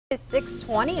It's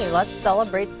 6:20. Let's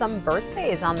celebrate some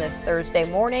birthdays on this Thursday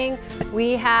morning.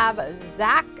 We have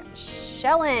Zach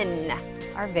Schellen,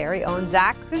 our very own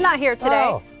Zach, who's not here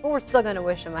today, but we're still going to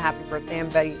wish him a happy birthday. I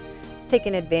bet he's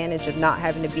taking advantage of not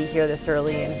having to be here this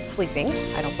early and sleeping.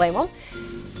 I don't blame him.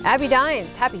 Abby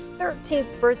Dines, happy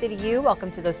 13th birthday to you.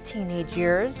 Welcome to those teenage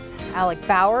years. Alec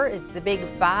Bauer is the big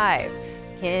 5.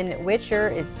 Ken Witcher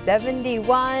is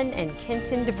 71, and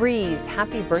Kenton DeVries,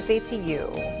 happy birthday to you.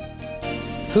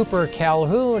 Cooper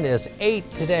Calhoun is 8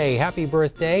 today. Happy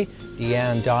birthday.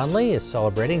 Deanne Donnelly is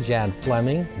celebrating. Jan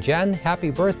Fleming. Jen,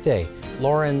 happy birthday.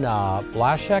 Lauren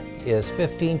Blaszek is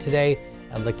 15 today.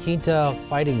 And La Quinta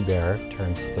Fighting Bear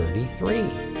turns 33.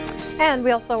 And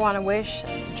we also want to wish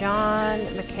John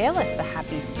Michaelis a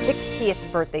happy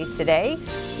 60th birthday today.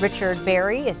 Richard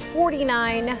Berry is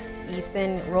 49.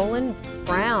 Ethan Roland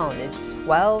Brown is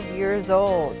 12 years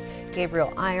old.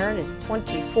 Gabriel Iron is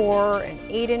 24, and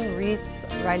Aiden Reese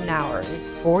Ridenauer is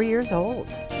 4 years old.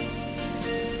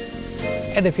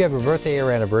 And if you have a birthday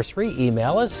or anniversary,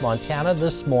 email us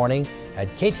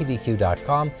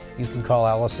montanathismorning@ktvq.com. You can call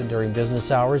Allison during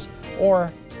business hours or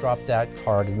drop that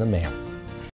card in the mail.